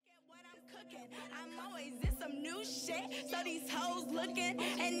some new shit, so these hoes looking.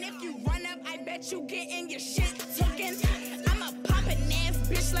 And if you run up, I bet you getting your shit tooken. I'm a poppin' ass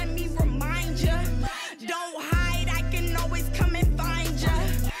bitch, let me remind ya. Don't hide, I can always come and find ya.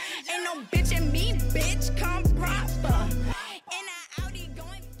 Ain't no bitch in me, bitch, come proper. In a Audi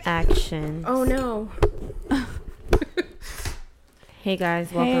going Action. Oh no. Hey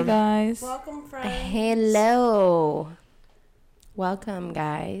guys, welcome. Hey guys. Welcome, friends. Hello. Welcome,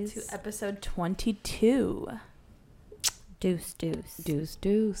 guys. To episode 22. Deuce.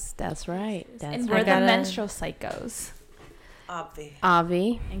 Deuce. That's right. And we're the menstrual psychos.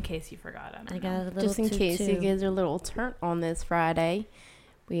 Avi. In case you forgot. I got a little Just in case you tutu. guys are a little turnt on this Friday,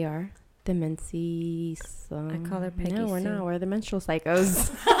 we are the Mency. I call her Peggy No, we're Sue. not. We're the menstrual psychos.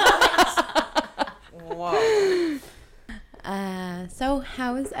 Whoa. So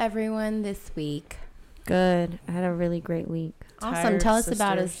how is everyone this week? Good. I had a really great week. Awesome. Tired Tell us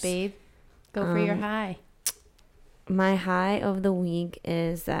about us, sisters. babe. Go for your high. My high of the week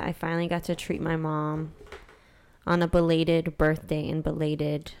is that I finally got to treat my mom on a belated birthday and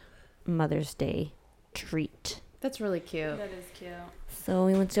belated Mother's Day treat. That's really cute. That is cute. So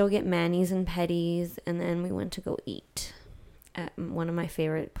we went to go get manis and petties, and then we went to go eat at one of my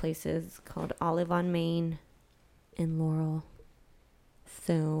favorite places called Olive on Main in Laurel.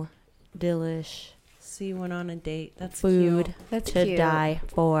 So delish. So you went on a date. That's Food cute. That's to cute. die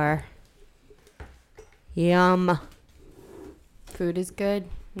for. Yum. Food is good.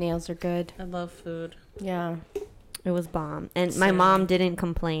 Nails are good. I love food. Yeah. It was bomb. And my Same. mom didn't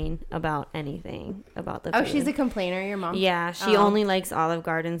complain about anything about the Oh, food. she's a complainer, your mom? Yeah, she Oh. only likes Olive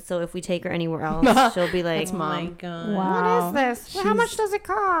Garden, so if we take her anywhere else, she'll be like, That's Oh my Mom. god. Wow. what is this? How much does it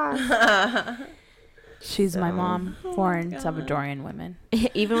cost? She's my mom. Oh Foreign my God. Salvadorian women.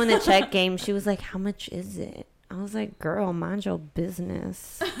 Even when the check came, she was like, how much is it? I was like, girl, mind your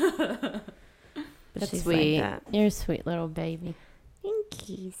business. But That's she's sweet. like that. You're a sweet little baby.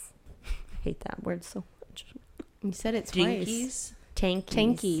 Tankies. I hate that word so much. You said it twice. Jinkies?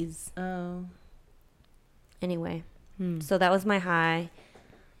 Tankies. Tankies. Oh. Anyway, so that was my high.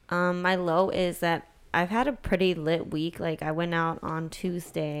 My low is that I've had a pretty lit week. Like, I went out on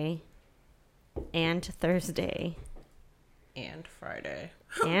Tuesday and Thursday And Friday.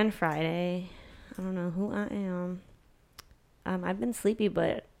 and Friday. I don't know who I am. I've been sleepy,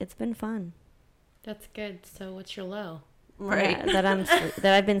 but it's been fun. That's good. So what's your low? Right. Yeah,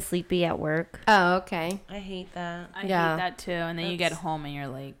 that I've been sleepy at work. Oh, okay. I hate that. I Yeah. hate that too. And then you get That's- home and you're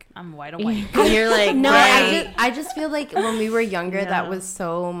like, I'm wide awake. You're like, No, right. I just feel like when we were younger, that No. was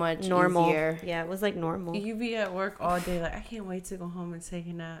so much normal. easier. Yeah, it was like normal. You be at work all day like, I can't wait to go home and take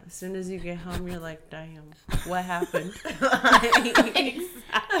a nap. As soon as you get home, you're like, damn, what happened?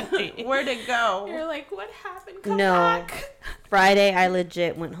 Exactly. Where'd it go? You're like, what happened? Come No. back. Friday, I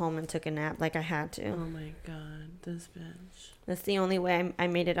legit went home and took a nap like I had to. Oh my god, this bitch. That's the only way I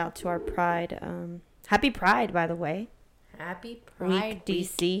made it out to our Pride. Happy Pride, by the way. Happy Week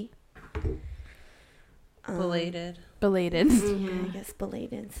DC. Belated. Belated. Yeah, I guess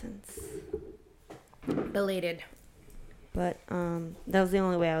belated since. Belated. But that was the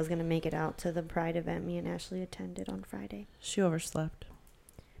only way I was going to make it out to the Pride event me and Ashley attended on Friday. She overslept.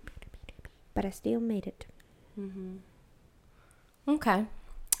 But I still made it. Mm-hmm. Okay.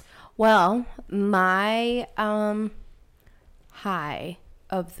 Well, my high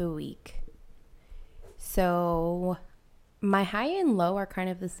of the week. So my high and low are kind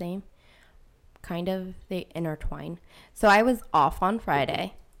of the same. Kind of, they intertwine. So I was off on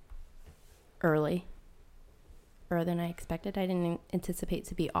Friday earlier than I expected. I didn't anticipate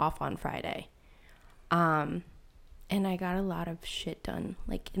to be off on Friday. And I got a lot of shit done,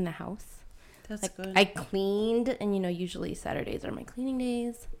 like in the house. That's Like, good. I cleaned, and usually Saturdays are my cleaning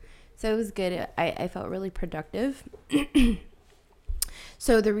days. So it was good. I felt really productive.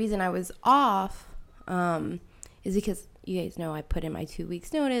 So the reason I was off is because you guys know I put in my 2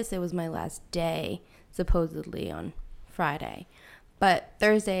 weeks notice. It was my last day, supposedly on Friday. But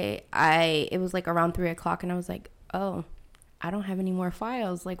Thursday, it was like around 3 o'clock, and I was like, oh, I don't have any more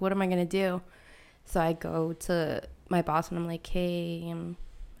files. Like, what am I going to do? So I go to my boss, and I'm like, hey,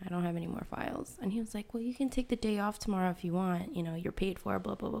 I don't have any more files. And he was like, well, you can take the day off tomorrow if you want. You're paid for,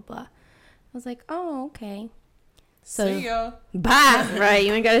 blah, blah, blah, blah. I was like, oh, okay. So, See ya. bye. Right,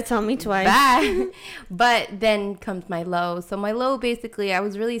 you ain't got to tell me twice. Bye. But then comes my low. So my low, basically, I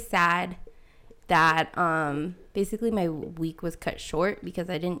was really sad that basically my week was cut short because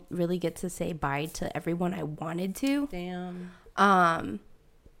I didn't really get to say bye to everyone I wanted to. Damn.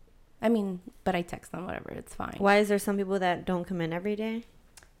 I mean, but I text them, whatever, it's fine. Why is there some people that don't come in every day?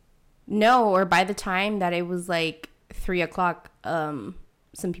 No, or by the time that it was like 3 o'clock, some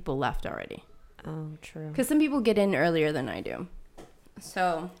people left already. Oh, true. Because some people get in earlier than I do.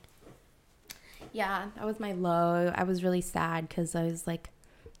 So, yeah, that was my low. I was really sad because I was like,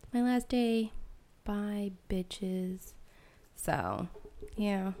 my last day. Bye, bitches. So,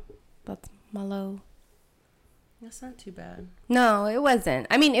 yeah, that's my low. That's not too bad. No, it wasn't.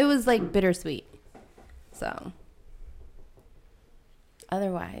 I mean, it was like bittersweet. So,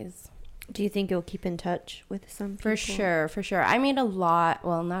 otherwise. Do you think you'll keep in touch with some people? For sure. I made a lot.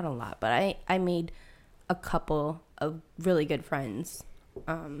 Well, not a lot, but I made a couple of really good friends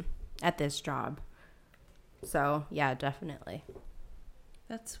at this job. So, yeah, definitely.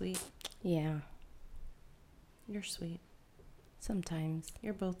 That's sweet. Yeah, You're sweet. sometimes.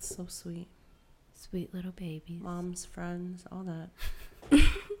 You're both so sweet. Sweet little babies. Moms, friends, all that.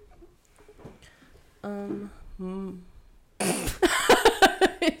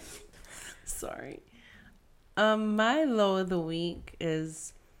 Sorry. My low of the week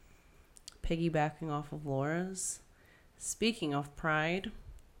is piggybacking off of Laura's. Speaking of pride,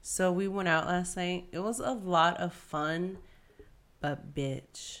 so we went out last night. It was a lot of fun, but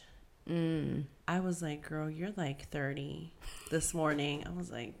bitch. I was like, girl, you're like 30 this morning. I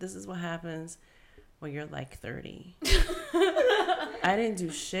was like, this is what happens when you're like 30. I didn't do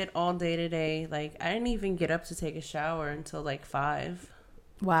shit all day today. Like, I didn't even get up to take a shower until like 5.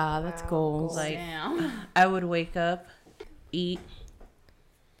 Wow, that's goals. Like, Damn. I would wake up, eat,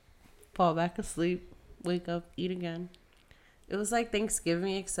 fall back asleep, wake up, eat again. It was like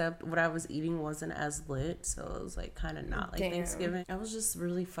Thanksgiving, except what I was eating wasn't as lit, so it was like kind of not like Thanksgiving. I was just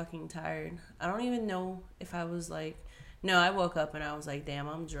really fucking tired. I don't even know if I was like, no, I woke up and I was like, damn,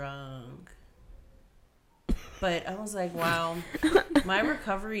 I'm drunk. But I was like, wow, my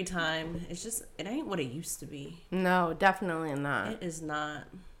recovery time, it ain't what it used to be. No, definitely not. It is not.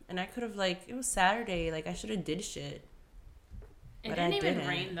 And I could have, like, it was Saturday. Like, I should have did shit. It But didn't I even didn't.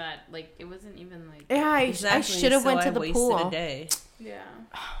 rain that, like, it wasn't even, like... Yeah, I Exactly, should have so went to I the wasted pool. a day. Yeah.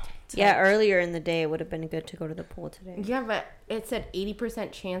 Yeah, earlier in the day it would have been good to go to the pool today. Yeah, but it said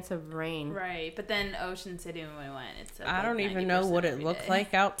 80% chance of rain. Right, but then Ocean City when we went, it said I like don't even know what 90% it every looked day.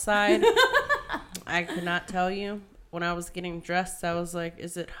 like outside. I could not tell you. When I was getting dressed, I was like,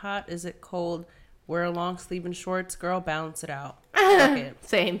 is it hot? Is it cold? Wear a long sleeve and shorts. Girl, balance it out. Fuck it.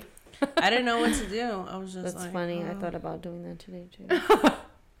 Same. I didn't know what to do. I was just That's like, funny. I oh, thought about doing that today too.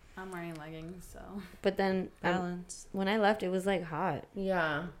 I'm wearing leggings, so... But then balance. when I left, it was like hot.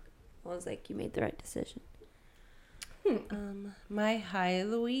 Yeah. I was like, you made the right decision. My high of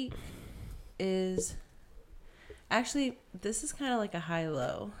the week is... Actually, this is kind of like a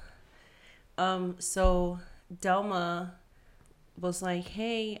high-low. So Delma was like,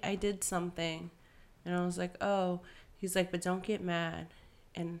 hey, I did something. And I was like, oh. He's like, but don't get mad.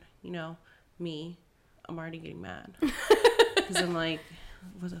 And, you know, me, I'm already getting mad. Because I'm like,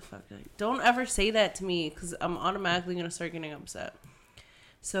 what the fuck? Like, don't ever say that to me because I'm automatically going to start getting upset.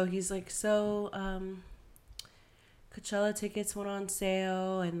 So he's like, so Coachella tickets went on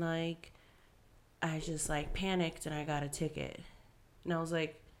sale and, like, I just, like, panicked and I got a ticket. And I was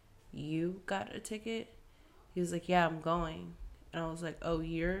like, you got a ticket? He was like, yeah, I'm going. And I was like, oh,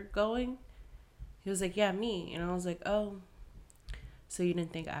 you're going? He was like, yeah, me. And I was like, oh, so you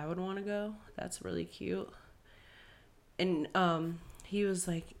didn't think I would want to go? That's really cute. And he was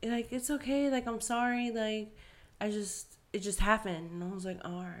like, it's okay. Like, I'm sorry. Like, it just happened. And I was like,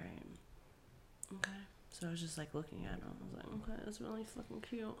 all right. Okay. So I was just, like, looking at him. I was like, okay, that's really fucking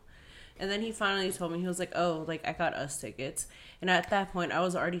cute. And then he finally told me, he was like, oh, like, I got us tickets. And at that point, I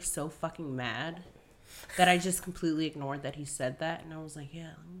was already so fucking mad that I just completely ignored that he said that. And I was like,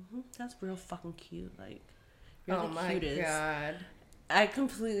 yeah, that's real fucking cute. Like, you're the cutest. God. I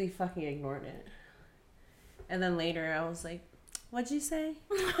completely fucking ignored it. And then later, I was like, what'd you say?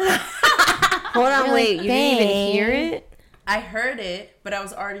 Hold on, You're wait. like, You didn't even hear "Babe." it? I heard it, but I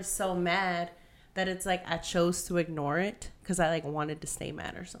was already so mad that it's like I chose to ignore it because I, like, wanted to stay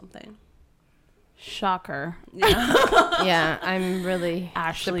mad or something. Shocker. Yeah. Yeah, I'm really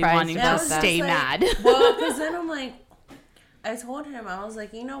Ashley surprised wanting I to was just stay like- mad. Well, because then I'm like, I told him, I was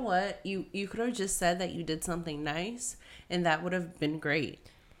like, you know what? You could have just said that you did something nice, and that would have been great.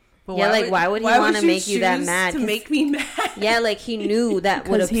 But Yeah, like, why would he wanna make you that choose mad? To 'Cause- make me mad. Yeah, like he knew that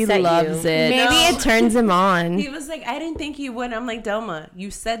would Because he upset loves you. it. Maybe No. it turns him on. He was like, I didn't think you would. I'm like, Delma, you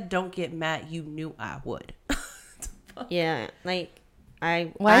said don't get mad. You knew I would. Yeah, like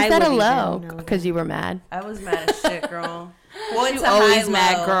I. Why is that a wouldn't low? even know Because that. you were mad. I was mad as shit, girl. Well, it's You a always high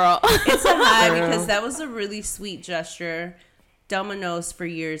mad, low. girl. It's a high Girl. because that was a really sweet gesture. Delma knows for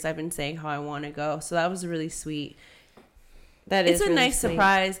years I've been saying how I want to go, so that was really sweet. That It's is a really nice sweet.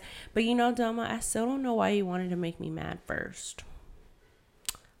 surprise, but you know, Delma, I still don't know why you wanted to make me mad first.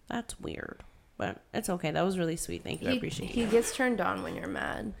 That's weird. but it's okay. That was really sweet. Thank you. I appreciate it. He gets turned on when you're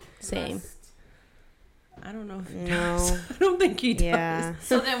mad. Same. I don't know if he No. does. I don't think he does. Yeah.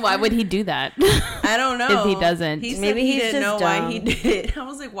 So then why would he do that? I don't know. If he doesn't. He said Maybe he he's didn't know just why dumb. he did it. I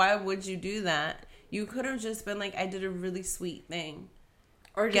was like, why would you do that? You could have just been like, I did a really sweet thing.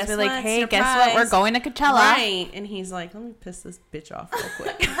 Or Guess just be like, what? hey, Surprise. guess what? We're going to Coachella. Right. And he's like, let me piss this bitch off real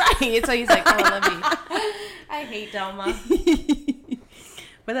quick. Right. So he's like, oh, let me. I hate Delma.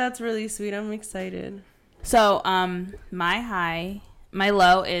 But that's really sweet. I'm excited. So, my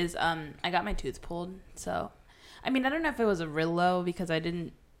low is, I got my tooth pulled. So, I mean, I don't know if it was a real low because I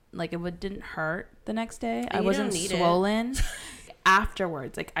didn't, like, it didn't hurt the next day. I wasn't swollen.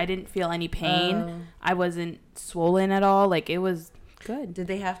 Afterwards, like, I didn't feel any pain. I wasn't swollen at all. Like, it was good. Did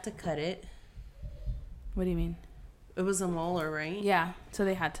they have to cut it? What do you mean? It was a molar, right? Yeah. So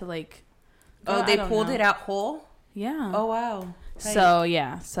they had to, like, They pulled it out whole? Yeah. Oh, wow. So,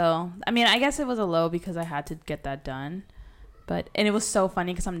 yeah. So, I mean, I guess it was a low because I had to get that done. And it was so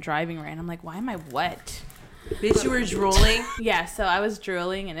funny because I'm driving right and I'm like, why am I wet? Bitch, you were drooling? Yeah, so I was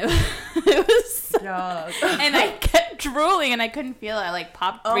drooling and it was so, and I kept drooling and I couldn't feel it. I like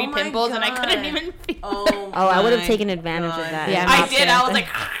popped 3 pimples and I couldn't even feel it. Oh, I would have taken advantage of that. Yeah, I did. I was like,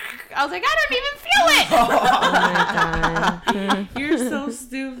 I don't even feel it. Oh my God. You're so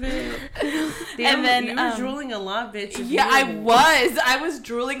stupid. Damn, And then, you were drooling a lot, bitch. Yeah, I was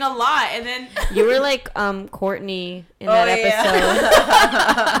drooling a lot. And then You were like Courtney in that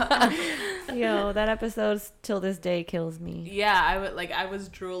episode. Yo, that episode till this day kills me. yeah, I was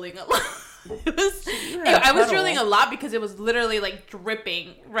drooling a lot. I was drooling a lot because it was literally like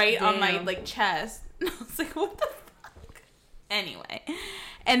dripping right on my like chest. I was like, what the fuck? Anyway.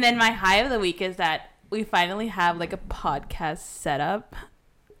 And then my high of the week is that we finally have like a podcast set up.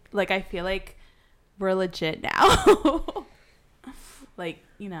 Like I feel like we're legit now. Like,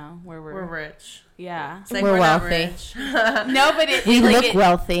 you know, where we're rich. Yeah. It's like We're not wealthy. rich. No, but We look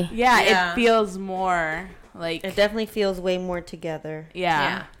wealthy. Yeah, it feels more like It definitely feels way more together.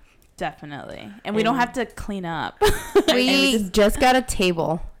 yeah. Definitely. And we don't have to clean up. We just got a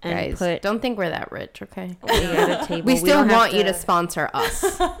table, And guys. Don't think we're that rich, okay? We got a table. We still don't have want you to sponsor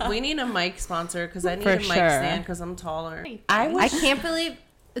us. We need a mic sponsor because I need For a mic sure. stand because I'm taller. I can't believe.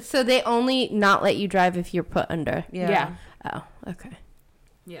 So they only not let you drive if you're put under. Yeah. Oh, okay.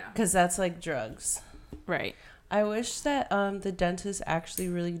 Yeah. Because that's like drugs. Right. I wish that the dentist actually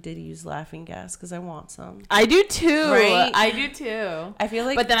really did use laughing gas because I want some. I do too. Right? I do too. I feel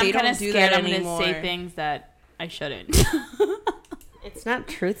like But then they I'm kind don't of do scared that I'm going anymore. to say things that I shouldn't. It's not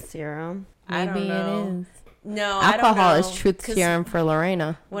truth serum. I don't Maybe know. it is. No, I don't Alcohol know, is truth 'cause serum for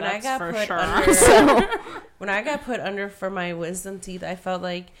Lorena. When That's I got for put sure. under, when I got put under for my wisdom teeth, I felt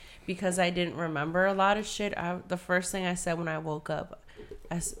like because I didn't remember a lot of shit, the first thing I said when I woke up,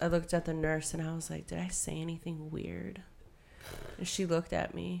 I looked at the nurse and I was like, "Did I say anything weird?" And she looked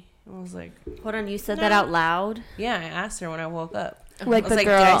at me and was like, Hold on, you said that out loud? "Yeah." I asked her when I woke up. Like I was the like,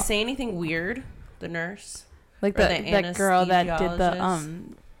 girl, "Did I say anything weird?" The nurse. like or that girl that did the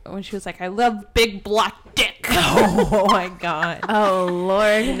anesthesiologist? when she was like, I love big black dick. Oh my god. Oh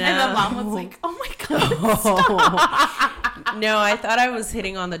Lord. And the mom was like, oh my god. No, I thought I was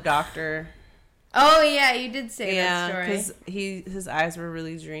hitting on the doctor. Oh yeah, you did say that story. because his eyes were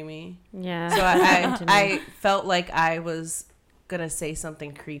really dreamy. Yeah. So I felt like I was gonna say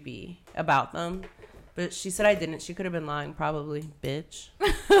something creepy about them, but she said I didn't. She could have been lying, probably, bitch.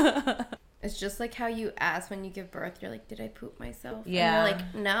 It's just like how you ask when you give birth. You're like, did I poop myself? Yeah. And you're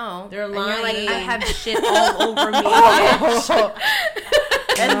like, no. They're And you're like, lying. I have shit all over me. bitch.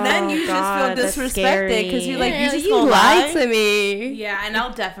 And then you God, just feel that's disrespected because you're like, Yeah, you just you gonna lied lie to me. Yeah, and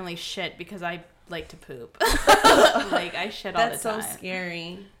I'll definitely shit because I like to poop. Like, I shit all the That's time. so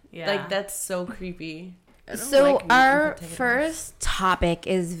scary. Yeah. Like, that's so creepy. I don't So like meat in our potatoes. first topic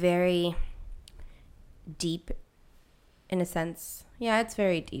is very deep in a sense. Yeah, it's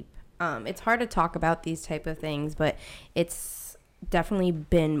very deep. It's hard to talk about these type of things, but it's definitely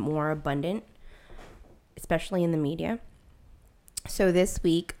been more abundant, especially in the media. So this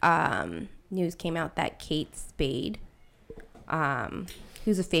week, news came out that Kate Spade,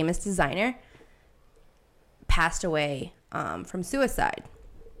 who's a famous designer, passed away from suicide.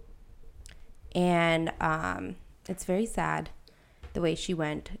 And it's very sad the way she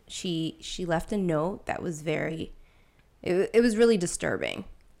went. She left a note that was very, it was really disturbing.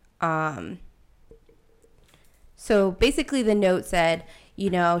 So basically the note said, you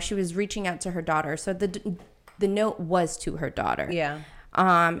know, she was reaching out to her daughter. So the note was to her daughter. Yeah.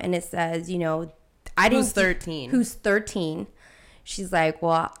 And it says, you know, Who's 13? Who's 13. She's like,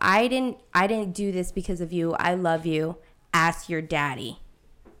 well, I didn't do this because of you. I love you. Ask your daddy.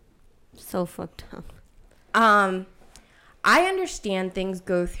 So fucked up. I understand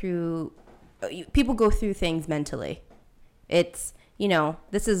people go through things mentally. It's,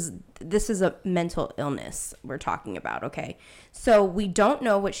 this is a mental illness we're talking about, okay? So we don't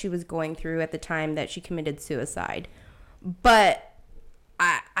know what she was going through at the time that she committed suicide. But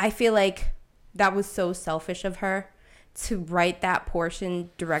I feel like that was so selfish of her to write that portion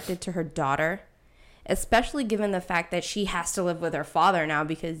directed to her daughter, especially given the fact that she has to live with her father now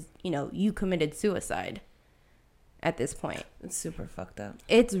because, you committed suicide at this point. It's super fucked up.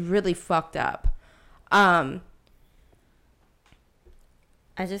 It's really fucked up. I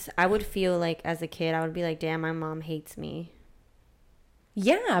would feel like as a kid, I would be like, damn, my mom hates me.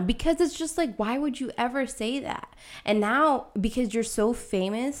 Yeah, because it's just like, why would you ever say that? And now, because you're so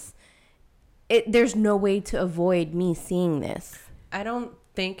famous, there's no way to avoid me seeing this. I don't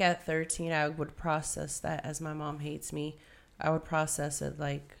think at 13 I would process that as my mom hates me. I would process it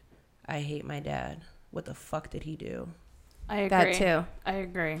like, I hate my dad. What the fuck did he do? I agree. That too. I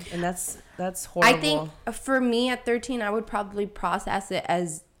agree. And that's horrible. I think for me at 13, I would probably process it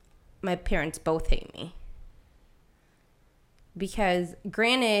as my parents both hate me. Because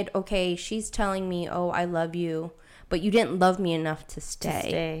granted, okay, she's telling me, oh, I love you, but you didn't love me enough to stay. To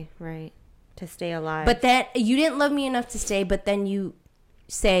stay, right. To stay alive. But that you didn't love me enough to stay, but then you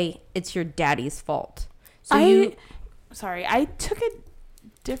say it's your daddy's fault. So I took it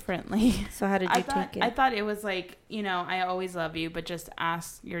differently. So how did you take it? I thought it was like, I always love you, but just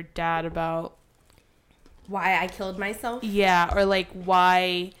ask your dad about why I killed myself. Yeah, or like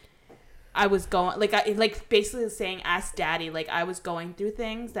why I was going, like basically saying, ask daddy, like I was going through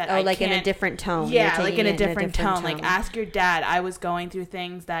things that in a different tone. Yeah, like in a different tone. Like ask your dad, I was going through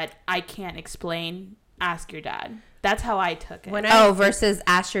things that I can't explain. Ask your dad. That's how I took it. Versus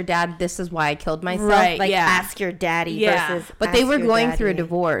ask your dad, this is why I killed myself. Right, like ask your daddy versus but they were going through a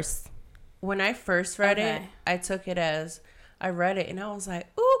divorce. When I first read it, I took it as, I read it and I was like,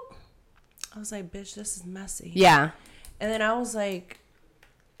 oop. I was like, bitch, this is messy. Yeah. And then I was like,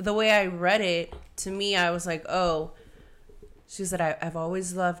 the way I read it, to me, I was like, oh, she said, I've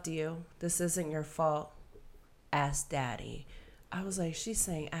always loved you. This isn't your fault. Ask daddy. I was like, she's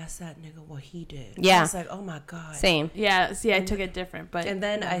saying, ask that nigga what he did. Yeah. I was like, oh my God. Same. Yeah. See, I took it different. And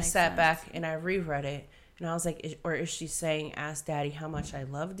then I sat back and I reread it. And I was like, or is she saying, ask daddy how much I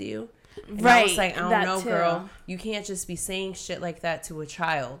loved you? And I was like, I don't know, girl. You can't just be saying shit like that to a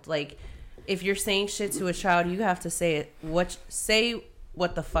child. Like, if you're saying shit to a child, you have to say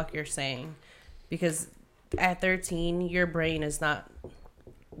what the fuck you're saying. Because at 13, your brain is not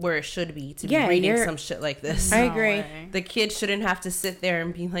where it should be to be reading some shit like this. I agree. The kid shouldn't have to sit there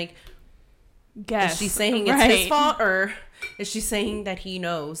and be like, guess. Is she saying it's his fault, or is she saying that he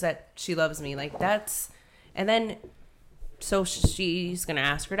knows that she loves me? Like, that's... And then, so she's going to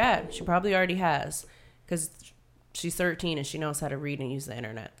ask her dad. She probably already has, because she's 13 and she knows how to read and use the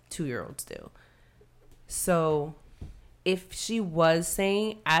internet. 2-year-olds do. So, if she was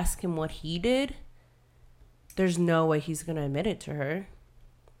saying, ask him what he did, there's no way he's going to admit it to her.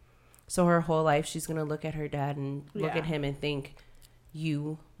 So her whole life, she's going to look at her dad and look at him and think,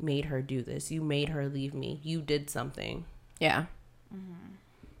 you made her do this. You made her leave me. You did something. Yeah. Mm-hmm.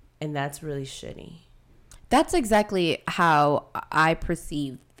 And that's really shitty. That's exactly how I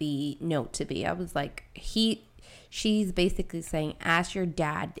perceived the note to be. I was like, she's basically saying, ask your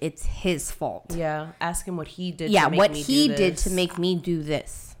dad, it's his fault. Yeah. Ask him what he did. Yeah, to make what me he do did this. to make me do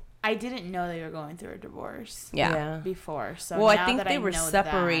this. I didn't know they were going through a divorce. Yeah. Before. So well, now I think that they I were know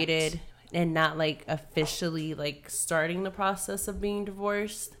separated and not like officially like starting the process of being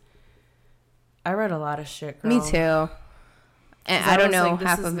divorced. I read a lot of shit, girl. Me too. And I don't know, like,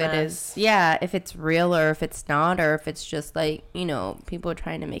 half of it is, if it's real or if it's not, or if it's just like, people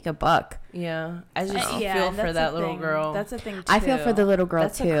trying to make a buck. Yeah. I just feel for that little girl. That's a thing too. I feel for the little girl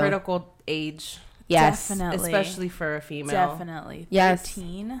That's too. a critical age. Yes. Definitely. Especially for a female. Definitely. Yes.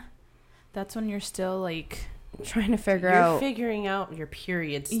 13. That's when you're still like trying to figure You're out. figuring out your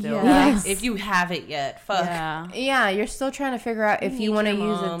period still. Yes. If you have it yet. Fuck. Yeah, you're still trying to figure out if you want to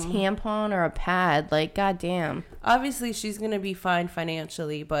use a tampon or a pad. Like, goddamn. Obviously, she's going to be fine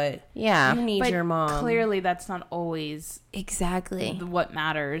financially, but yeah, you need your mom. Clearly, that's not always exactly what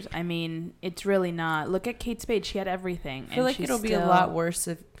matters. I mean, it's really not. Look at Kate Spade. She had everything. I feel like it'll be a lot worse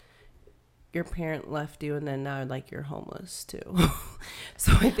if your parent left you and then now like you're homeless too.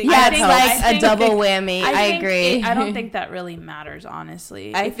 So I think it's like a double whammy. I agree. I don't think that really matters,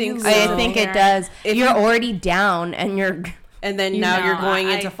 honestly. I think it does. If you're already down and you're and then now you're going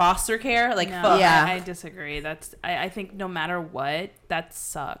into foster care. Like, fuck. Yeah, I disagree. I think no matter what, that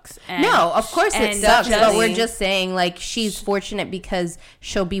sucks. And, no, of course it sucks. just- But we're just saying, like, she's fortunate because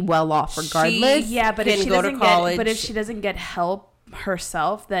she'll be well off regardless. but if can she go to doesn't college. but if she doesn't get help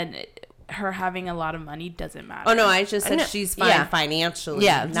herself, then her having a lot of money doesn't matter. Oh no, I just said she's fine financially.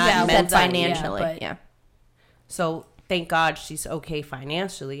 Yeah, not said mentally. financially. Yeah. So thank God she's okay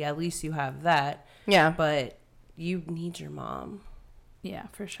financially. At least you have that. Yeah. But you need your mom. Yeah,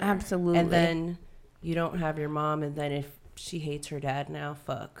 for sure. Absolutely. And then you don't have your mom, and then if she hates her dad now,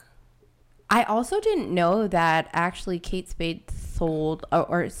 fuck. I also didn't know that actually Kate Spade sold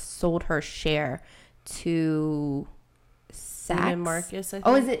her share to Saks. Neiman Marcus, I think.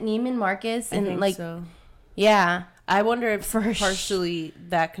 Oh, is it Neiman Marcus? I And think like, so. yeah. I wonder if partially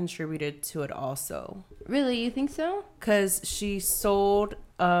that contributed to it also. Really, you think so? Because she sold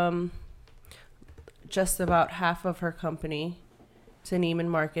just about half of her company to Neiman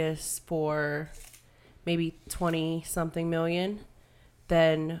Marcus for maybe 20-something million.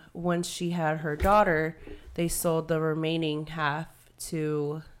 Then once she had her daughter, they sold the remaining half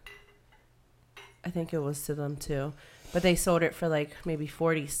to, I think it was to them too. But they sold it for like maybe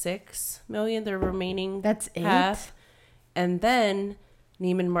 46 million, the remaining That's half. And then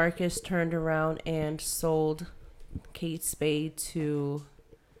Neiman Marcus turned around and sold Kate Spade to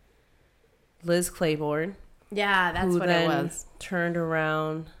Liz Claiborne. Yeah, that's who what then it was. Turned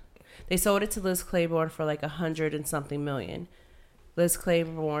around. They sold it to Liz Claiborne for like 100 and something million. Liz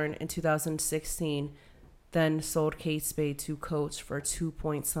Claiborne in 2016 then sold Kate Spade to Coach for 2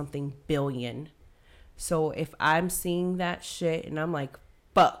 point something billion. So if I'm seeing that shit and I'm like,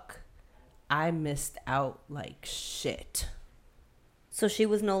 fuck, I missed out like shit. So she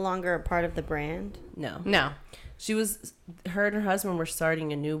was no longer a part of the brand? No. She was, her and her husband were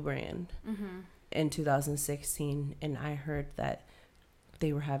starting a new brand in 2016. And I heard that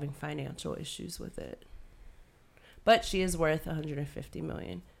they were having financial issues with it. But she is worth 150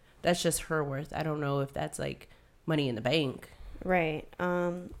 million. That's just her worth. I don't know if that's like money in the bank. Right.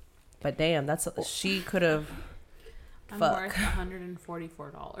 But damn, that's she could have. I'm Fuck. worth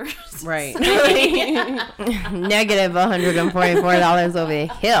 $144. Right. Negative $144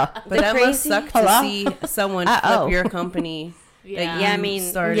 over here. But that must suck to see someone flip your company. Yeah, I mean,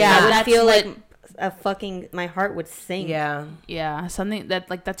 started. yeah, I would that's feel what- like a fucking, my heart would sink. Yeah. Yeah, something that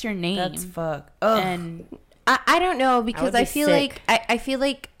like that's your name. That's fuck. Ugh. And I don't know because be I feel sick. like I feel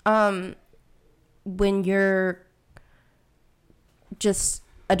like when you're just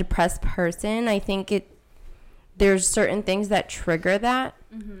a depressed person, I think there's certain things that trigger that.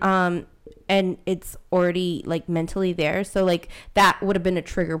 And it's already like mentally there. So like that would have been a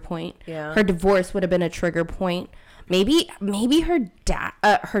trigger point. Yeah. Her divorce would have been a trigger point. Maybe her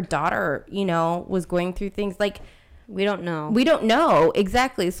daughter, was going through things like We don't know. we don't know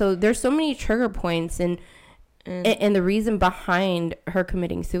exactly. So there's so many trigger points and the reason behind her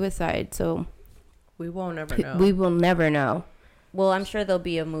committing suicide. So we won't ever know. we will never know. Well, I'm sure there'll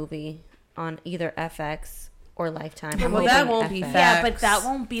be a movie on either FX or Lifetime. I'm Well, that hoping won't be FX. yeah, but facts. that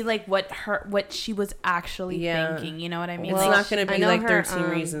won't be like what she was actually Yeah. thinking. You know what I mean? It's Well, not going to I be know like her, 13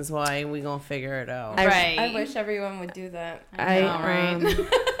 reasons why we going to figure it out. Right. I wish everyone would do that. I know, right?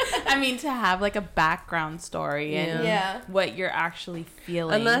 I mean, to have like a background story and Yeah. what you're actually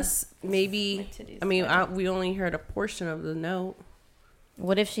feeling. Unless maybe, My titties I mean, we only heard a portion of the note.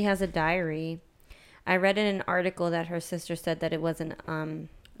 What if she has a diary? I read in an article that her sister said that it wasn't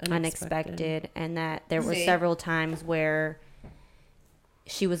unexpected and that there were several times where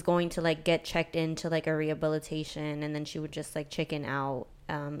she was going to like get checked into like a rehabilitation and then she would just like chicken out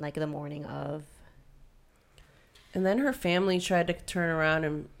like the morning of. And then her family tried to turn around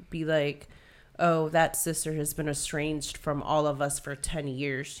and be like, oh, that sister has been estranged from all of us for 10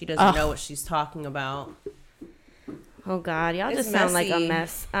 years. She doesn't know what she's talking about. Oh God, y'all It's just sound like a messy.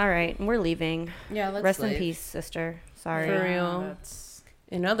 mess. All right, we're leaving. Yeah, let's Rest in leave. peace, sister. Sorry. For real. That's-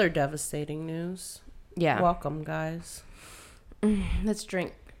 In other devastating news, Yeah. welcome, guys. Let's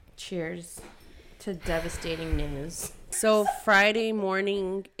drink. Cheers to devastating news. So Friday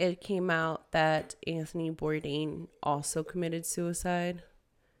morning, it came out that Anthony Bourdain also committed suicide.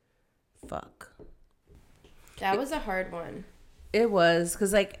 Fuck. That was a hard one. It was,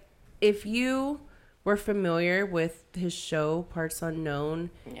 because, like, if you were familiar with his show, Parts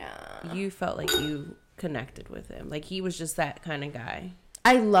Unknown, Yeah. you felt like you connected with him. Like, he was just that kind of guy.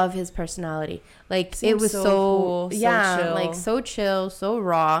 I love his personality. Like Seems it was so so cool, so yeah, chill. like so chill, so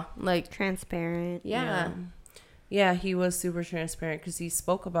raw. Like Transparent. yeah. Yeah, he was super transparent because he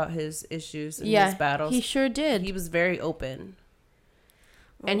spoke about his issues and Yeah, his battles. he sure did. He was very open.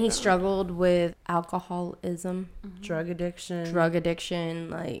 And he struggled with alcoholism, drug addiction,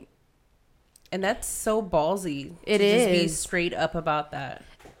 like. And that's so ballsy. It to is. Just be straight up about that.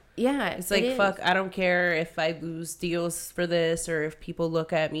 Yeah, it's like, fuck, I don't care if I lose deals for this or if people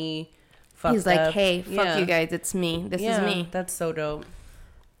look at me fucked He's like, up. hey, fuck you guys, it's me. This is me. That's so dope.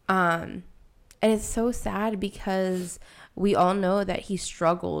 And it's so sad because we all know that he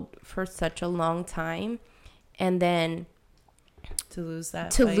struggled for such a long time, and then to lose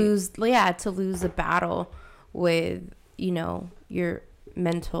that to fight. lose a battle with, you know, your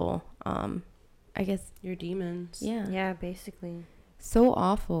mental, I guess your demons. Yeah, basically. So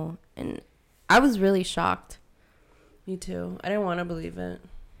awful. And I was really shocked. Me too. I didn't want to believe it.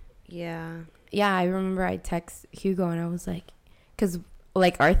 Yeah, I remember I text Hugo and I was like, because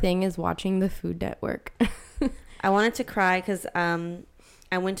like our thing is watching the Food Network. I wanted to cry because I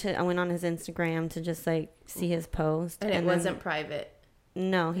went on his Instagram to just like see his post, and it wasn't private.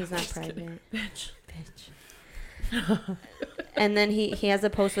 No, he's not private. Bitch. And then he has a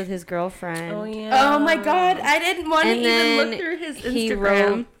post with his girlfriend. Oh yeah. Oh my god, I didn't want to even look through his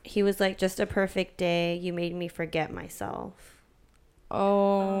Instagram. He was like, just a perfect day. You made me forget myself.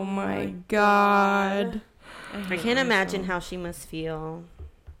 Oh my god. I can't imagine how she must feel.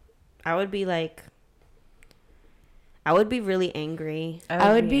 I would be really angry.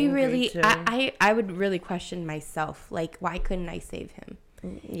 I would be really I would really question myself. Like, why couldn't I save him?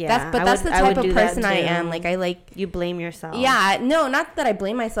 Yeah, that's the type of person I am. Like, you blame yourself. Yeah, no, not that I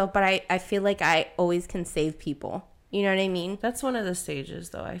blame myself, but I feel like I always can save people. You know what I mean? That's one of the stages,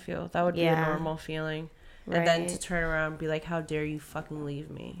 though. I feel that would be a normal feeling, and then to turn around and be like, "How dare you fucking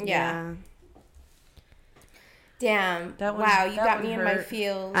leave me?" Yeah. Damn. Wow, you got me in my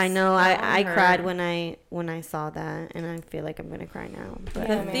feels. I know. I cried when I saw that, and I feel like I'm gonna cry now. But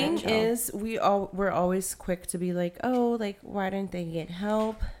the thing is, we're always quick to be like, oh, like, why didn't they get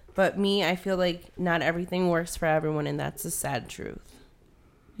help? But I feel like not everything works for everyone, and that's a sad truth.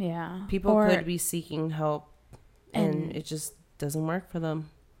 Yeah. People could be seeking help, and it just doesn't work for them.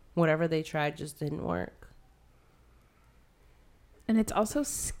 Whatever they tried just didn't work. And it's also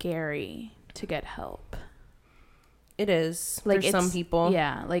scary to get help. It is, like, for some people.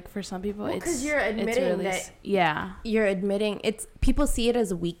 Yeah, like for some people, it's because you're admitting really, that. Yeah, you're admitting it's. People see it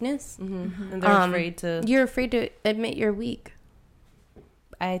as a weakness, and they're afraid to. You're afraid to admit you're weak.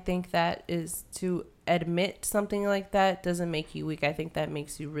 I think that is to admit something like that doesn't make you weak. I think that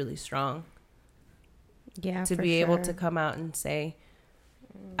makes you really strong. Yeah, to be able to come out and say,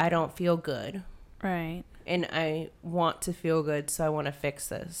 I don't feel good, right, and I want to feel good, so I want to fix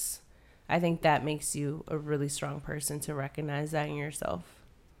this. I think that makes you a really strong person to recognize that in yourself.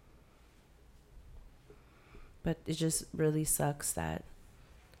 But it just really sucks that.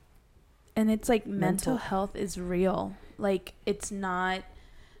 And it's like mental health is real. Like, it's not,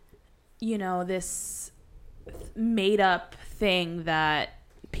 you know, this made up thing that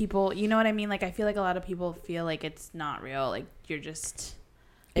people, you know what I mean? Like, I feel like a lot of people feel like it's not real. Like, you're just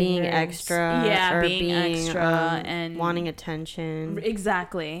being extra. Yeah, or being extra and wanting attention.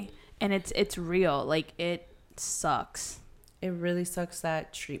 Exactly. And it's real. Like, it sucks. It really sucks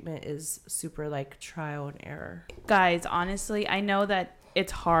that treatment is super, like, trial and error. Guys, honestly, I know that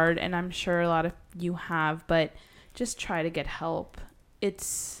it's hard, and I'm sure a lot of you have, but just try to get help.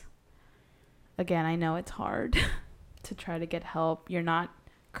 It's, again, I know it's hard to try to get help. You're not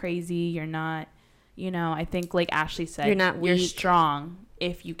crazy. You're not, you know, I think, like Ashley said, you're not weak. You're strong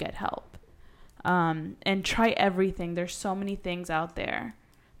if you get help. And try everything. There's so many things out there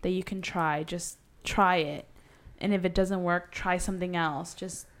that you can try. Just try it. And if it doesn't work, try something else.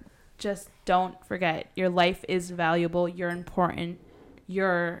 Just don't forget. Your life is valuable. You're important.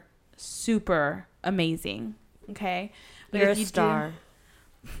 You're super amazing. Okay? But you're a star.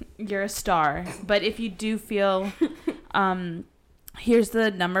 You're a star. But if you do feel, here's the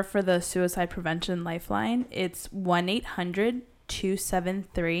number for the Suicide Prevention Lifeline. It's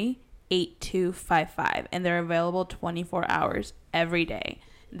 1-800-273-8255. And they're available 24 hours every day.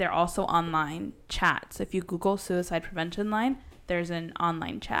 They're also online chat. So if you Google Suicide Prevention Line, there's an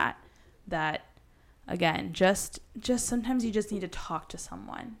online chat that, again, just sometimes you just need to talk to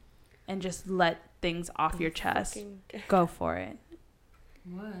someone and just let things off your chest. Go for it.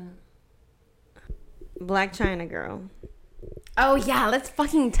 What? Black China Girl. Oh, yeah. Let's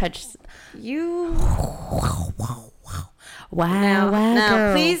fucking touch you. Wow.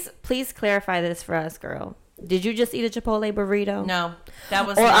 Now, please clarify this for us, girl. Did you just eat a Chipotle burrito? No, that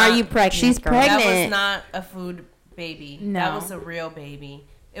was. Or are you pregnant? She's pregnant. That was not a food baby. No, that was a real baby.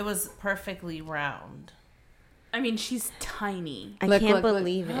 It was perfectly round. I mean, she's tiny. I can't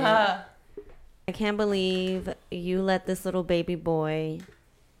believe it. I can't believe you let this little baby boy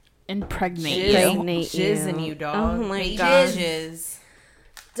impregnate Impregnate Jizz you. in you, dog. Oh my Baby gosh. jizz.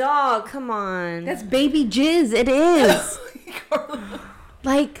 Dog, come on. That's baby jizz. It is.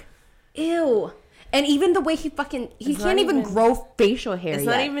 Like, ew. And even the way he can't even grow facial hair It's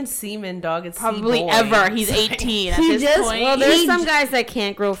yet. not even semen, dog. It's probably seBoy. ever. He's 18 at this point. Well, there's some guys that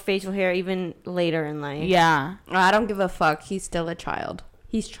can't grow facial hair even later in life. Yeah. I don't give a fuck. He's still a child.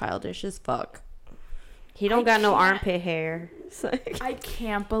 He's childish as fuck. He don't got no armpit hair. I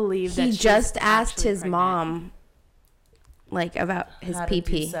can't believe that He she's just asked actually his pregnant. mom, like, about his How to do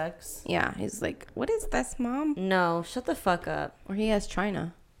pee-pee. sex. Yeah, he's like, what is this, mom? No, shut the fuck up. Or he has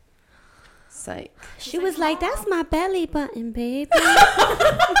China. Psych. She was like, that's my belly button, baby.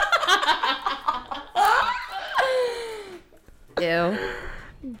 Ew.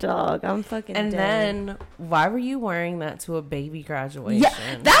 Dog, I'm fucking And dead. then, why were you wearing that to a baby graduation?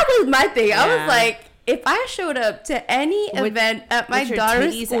 Yeah, that was my thing. I Yeah. was like, if I showed up to any event at my with your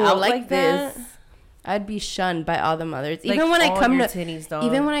daughter's titties school out like like this, that? I'd be shunned by all the mothers. Like, Even when I all come your to, titties, dog.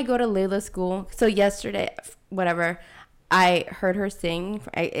 even when I go to Layla's school. So yesterday, whatever, I heard her sing.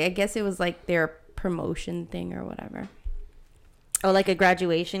 I guess it was like their promotion thing or whatever. Oh, like a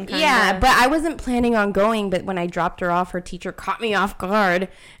graduation kind Yeah, of? but I wasn't planning on going. But when I dropped her off, her teacher caught me off guard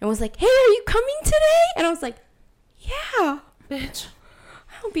and was like, "Hey, are you coming today?" And I was like, "Yeah, bitch.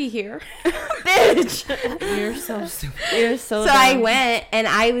 I'll be here." Bitch. You're so stupid. You're so So I dumb. went and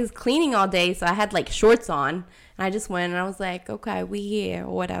I was cleaning all day, so I had like shorts on. And I just went and I was like, "Okay, we here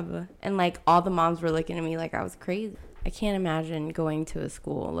or whatever." And like all the moms were looking at me like I was crazy. I can't imagine going to a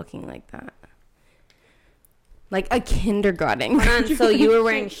school looking like that. Like a kindergarten. Hold on, so you were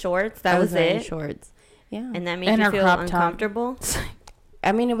wearing shorts? That I was wearing it? shorts. Yeah. And that made And you her feel crop top. uncomfortable?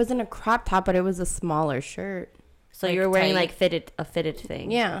 I mean, it wasn't a crop top, but it was a smaller shirt. So Like you were wearing tight. like a fitted thing.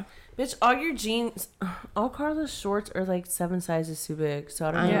 Yeah. Bitch, all your jeans, all Carla's shorts are like 7 sizes too big. So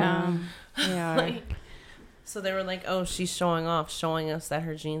I don't know. Yeah. Yeah. Like, so they were like, oh, she's showing off, showing us that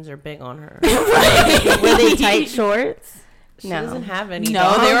her jeans are big on her. Were they tight shorts? She No. doesn't have any. No,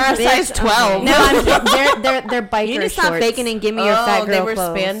 dog. they were a bitch, size 12. No, I'm kidding. They're biker You need to stop shorts. faking and give me your Oh, fat girl they were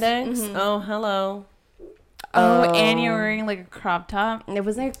clothes. spandex? Oh, hello. Oh, and you're wearing like a crop top. It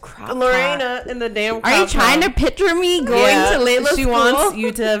wasn't a crop top. Lorena in the damn crop Are you trying top. to picture me going to Layla's She school? wants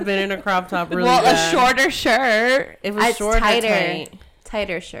you to have been in a crop top really Well, bad. a shorter shirt. It was It's short tighter. or tight.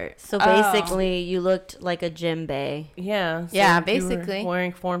 Tighter shirt. So basically, you looked like a gym bae. Yeah. So Yeah, you were basically.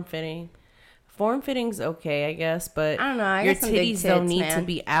 wearing form fitting. Form fitting's okay, I guess, but I don't know. I your got some big titties don't tits, need man. to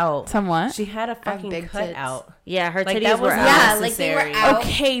be out. Somewhat. She had a fucking big cut tits. out. Yeah, her Like, titties that were was out. Yeah, like they were necessary. out.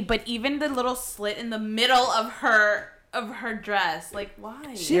 Okay, but even the little slit in the middle of her dress, like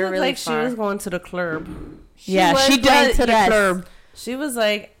why? She You're looked really like she far. was going to the CLERB. Yeah, was she going does. to the yes. CLERB. She was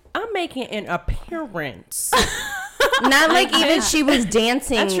like, I'm making an appearance. Not like even she was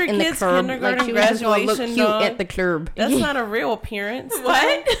dancing That's your in the kid's club. kindergarten Like she was just gonna look graduation, cute dog. at the club. That's not a real appearance.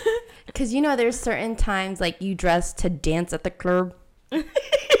 What? Because you know, there's certain times like you dress to dance at the club.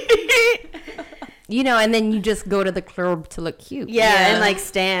 You know, and then you just go to the club to look cute. Yeah, and like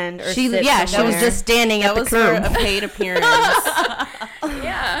stand or She sit yeah, she was somewhere. just standing That at the was for club. a paid appearance.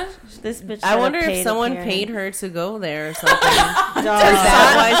 Yeah. This bitch. I had a wonder if paid someone appearance. paid her to go there or something. Is Dog.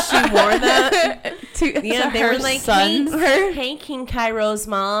 that why she wore that? Yeah, they her were like, sons. hey, King Cairo's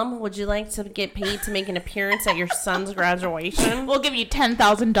mom, would you like to get paid to make an appearance at your son's graduation? We'll give you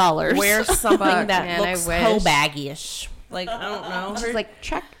 $10,000. Wear something Fuck, that man, I looks wish. hoe baggy-ish. Like, I don't know. She's like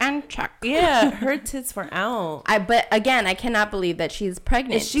check and check. Yeah, her tits were out. But again, I cannot believe that she's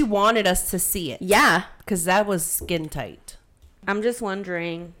pregnant. And she wanted us to see it. yeah. Because that was skin tight. I'm just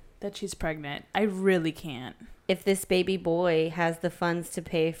wondering that she's pregnant. I really can't. if this baby boy has the funds to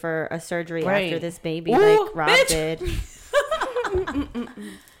pay for a surgery Right. after this baby, Ooh, like Rob bitch. did.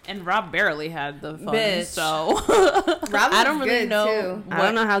 And Rob barely had the funds, Bitch. so I don't really know. I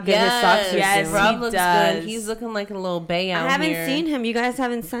don't know how good his socks are Yes, doing. Rob he looks does. good. He's looking like a little bay out I haven't here. seen him. You guys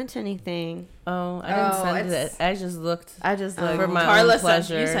haven't sent anything. Oh, I didn't Oh, send it's- it. I just looked. I just looked. For my Carla own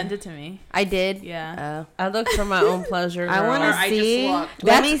pleasure. you sent it to me. I did. Yeah. I looked for my own pleasure. I girl. want Or to I just see. looked.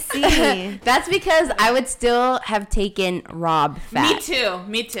 Let me see. That's because I would still have taken Rob fat.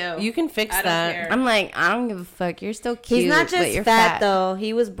 Me too. You can fix I don't that. care. I'm like, I don't give a fuck. You're still cute. He's not but just you're fat though.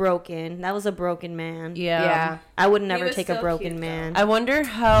 He was broken. That was a broken man. Yeah. Yeah. I would never was take a so broken cute, man. I wonder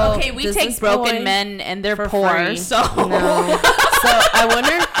how. Okay, we does take this broken boy- men and they're for poor, free. so No, So I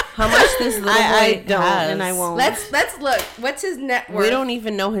wonder how much this little boy I don't, has. and I won't. Let's look. What's his net worth? We don't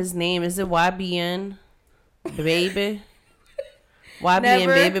even know his name. Is it YBN? The baby? YBN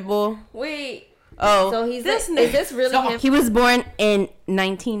Never. baby boy? Wait. Oh. So he's this is this really him? He was born in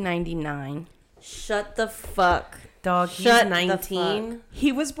 1999. Shut the fuck Dog, he's Shut the 19.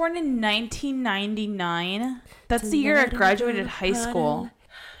 He was born in 1999. That's the year I graduated high school.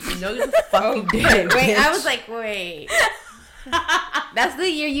 No, you fucking did. Wait, I was like, wait. That's the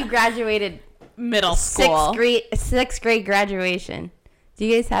year you graduated. Middle school. Sixth grade graduation. Do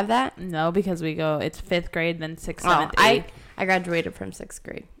you guys have that? No, because it's 5th grade, then 6th, 7th, 8th. I graduated from 6th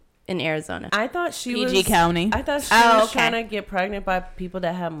grade in Arizona. I thought she PG was County. I thought she was trying to get pregnant by people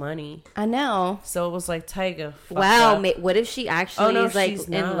that have money. I know. So it was like Tyga. Wow, up. what if she actually is like she's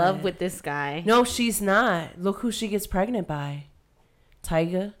in not. love with this guy? No, she's not. Look who she gets pregnant by.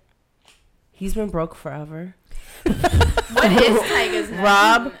 Tyga. He's been broke forever. What is Tyga's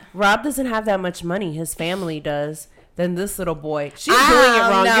name? Rob doesn't have that much money. His family does. Then this little boy. She's doing it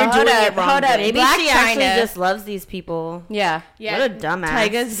wrong. no, You're doing it wrong. hold up. Maybe Black she actually China. just loves these people. Yeah. What a dumbass.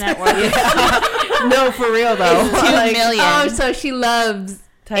 Tyga's net worth is No, for real though. $2 million. Oh, so she loves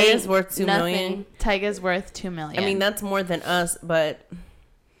Tyga's worth $2 million. nothing. Tyga's worth $2 million. I mean, that's more than us, but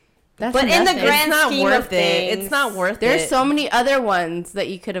That's But in the nothing. grand it's not scheme worth of it. things, It's not worth There's it. so many other ones that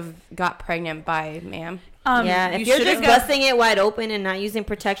you could have got pregnant by, ma'am. Yeah, if you you're should've just got- busting it wide open and not using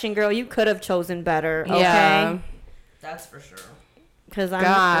protection, girl, you could have chosen better. Okay, Yeah. That's for sure. because I'm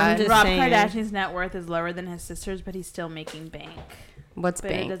God. just Rob saying. Kardashian's net worth is lower than his sister's, but he's still making bank. What's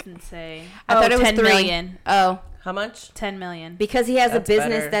But bank? it doesn't say. I thought it was 10 3 million. Oh. How much? 10 million. Because he has That's a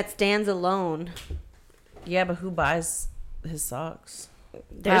business better. that stands alone. Yeah, but who buys his socks?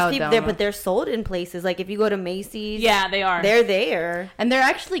 There's Oh, people there, dumb. but they're sold in places. Like if you go to Macy's, Yeah, they are. they're there. And they're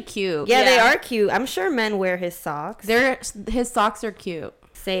actually cute. Yeah, they Yeah. are cute. I'm sure men wear his socks. His socks are cute.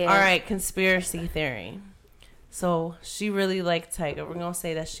 Say it. All right, conspiracy theory. So she really liked Tyga. We're gonna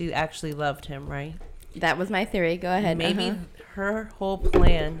say that she actually loved him, right? That was my theory. Go ahead. Maybe her whole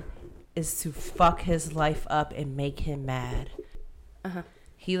plan is to fuck his life up and make him mad.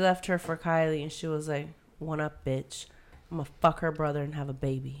 He left her for Kylie, and she was like, "One up, bitch. I'm gonna fuck her brother and have a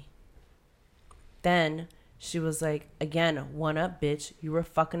baby." Then she was like, "Again, one up, bitch. You were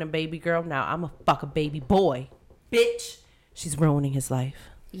fucking a baby girl. Now I'm gonna fuck a baby boy, bitch." She's ruining his life.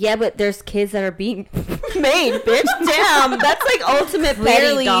 Yeah, but there's kids that are being made, bitch. Damn, that's like ultimate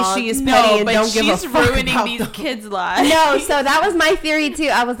Clearly, petty, dog. she is petty No, and but don't give a she's fuck ruining about these them. kids' lives. No, so that was my theory too.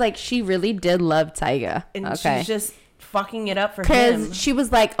 I was like, she really did love Tyga. And Okay. she's just fucking it up for Because him. she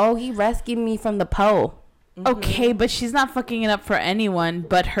was like, oh, he rescued me from the pole. Okay, but she's not fucking it up for anyone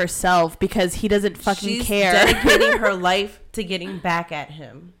but herself because he doesn't fucking She's care. dedicating her life to getting back at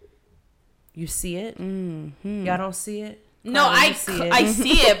him. You see it? Mm-hmm. Y'all don't see it? No, Carly, I you see it? I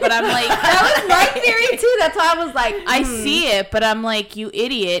see it, but I'm like, That was my theory too. That's why I was like, I see it, but I'm like, you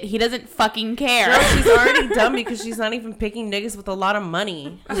idiot. He doesn't fucking care. Girl, she's already done because she's not even picking niggas with a lot of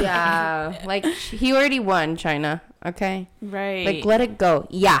money. yeah, like he already won, China. Okay, Right. like let it go.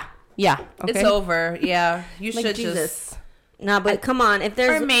 Yeah. Okay. It's over. Yeah, you Like should Jesus. just. Nah, but come on. If or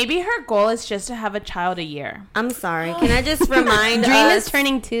there's, maybe her goal is just to have a child a year. I'm sorry. Can I just remind Dream us? is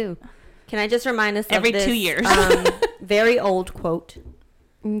turning 2. Can I just remind us Every of this, 2 years. very old quote: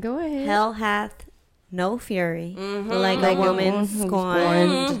 Go ahead. "Hell hath no fury like Like a a woman woman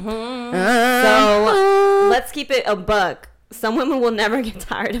scorned." scorned. So let's keep it a buck. Some women will never get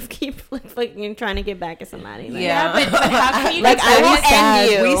tired of keep like fucking trying to get back at somebody. Like, Yeah. but how can you Like, get I will back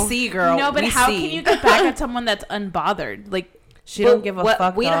end you. We see, girl. No, but we how see. can you get back at someone that's unbothered? Like, She don't give a fuck.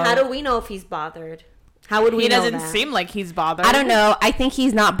 How dog. do we know if he's bothered? How would we he know doesn't that? seem like he's bothered. I don't know. I think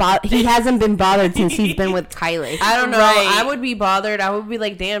he's not he hasn't been bothered since he's been with Kylie. I don't know. Right. I would be bothered. I would be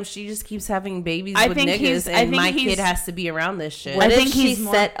like, damn, she just keeps having babies I with think niggas, I and think my he's- kid has to be around this shit. What I if think she he's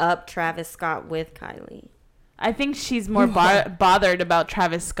more- set up Travis Scott with Kylie? I think she's more bothered about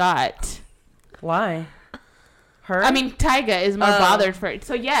Travis Scott. Why? Her? I mean, Tyga is more Oh. bothered for it.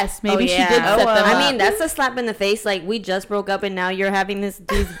 So yes, maybe she yeah. did Oh, set them I up. mean, that's a slap in the face. Like, we just broke up and now you're having this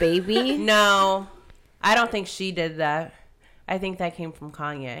dude's baby. no, I don't think she did that. I think that came from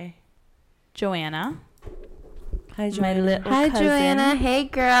Kanye. Joanna. Hi, My little Hi, cousin. Joanna. Hey,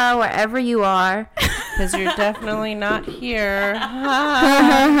 girl, wherever you are. Because you're definitely not here.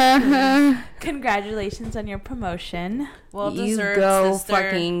 Congratulations on your promotion. Well You deserved, go sister.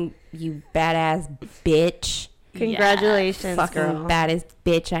 fucking, you badass bitch. Congratulations, Fucking girl. baddest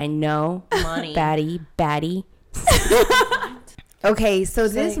bitch I know. money. Baddie. Okay, so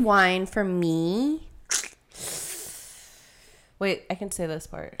this wine for me. Wait, I can say this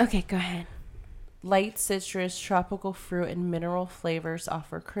part. Okay, go ahead. Light citrus, tropical fruit, and mineral flavors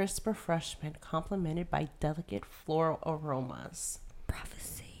offer crisp refreshment complemented by delicate floral aromas.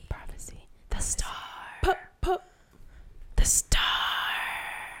 Prophecy. The star. Pup. The star.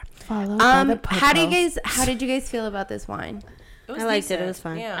 Followed by the How did you guys feel about this wine? It was I liked it. It decent. was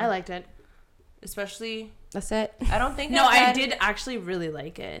fine. Yeah. I liked it. Especially That's it. I don't think. No, I did actually really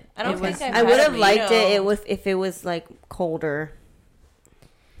like it. I don't think I would have liked it if it was like colder.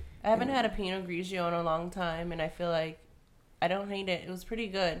 I haven't had a Pinot Grigio in a long time, and I feel like I don't hate it. It was pretty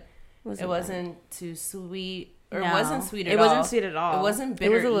good. It wasn't too sweet, or it wasn't sweet at all. It wasn't sweet at all. It wasn't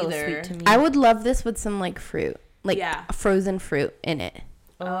bitter It was a little either. sweet to me. I would love this with some like fruit, like Yeah. frozen fruit in it.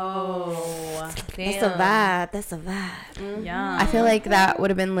 Oh, That's a vibe. That's a vibe. Yeah. I feel like that would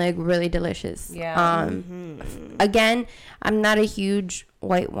have been like really delicious. Yeah. Again, I'm not a huge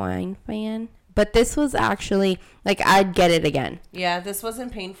white wine fan, but this was actually like I'd get it again. Yeah, this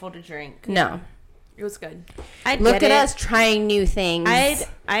wasn't painful to drink. No. It was good. Look at us trying new things.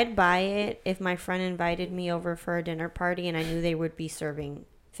 I'd buy it if my friend invited me over for a dinner party and I knew they would be serving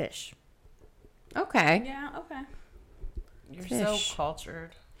fish. Okay. Yeah, okay. You're Fish. so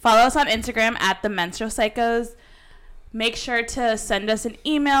cultured. Follow us on Instagram at the Menstrual Psychos. Make sure to send us an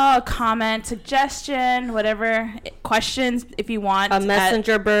email, a comment, suggestion, whatever, questions if you want. A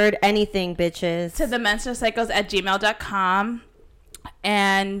messenger bird, anything, bitches. To the menstrualpsychos@gmail.com.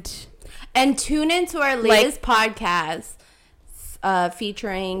 And tune into our latest podcast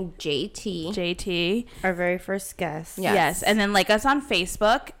featuring JT. Our very first guest. Yes. And then like us on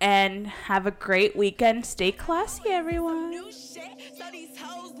Facebook and have a great weekend. Stay classy, everyone. New shit, so these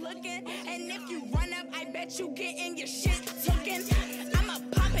hoes looking. And if you run up, I bet you getting your shit tooken. I'm a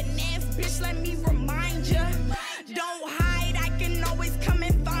poppin' ass bitch, let me remind ya. Don't hide, I can always come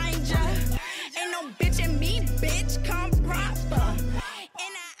and find ya. Ain't no bitch in me, bitch, come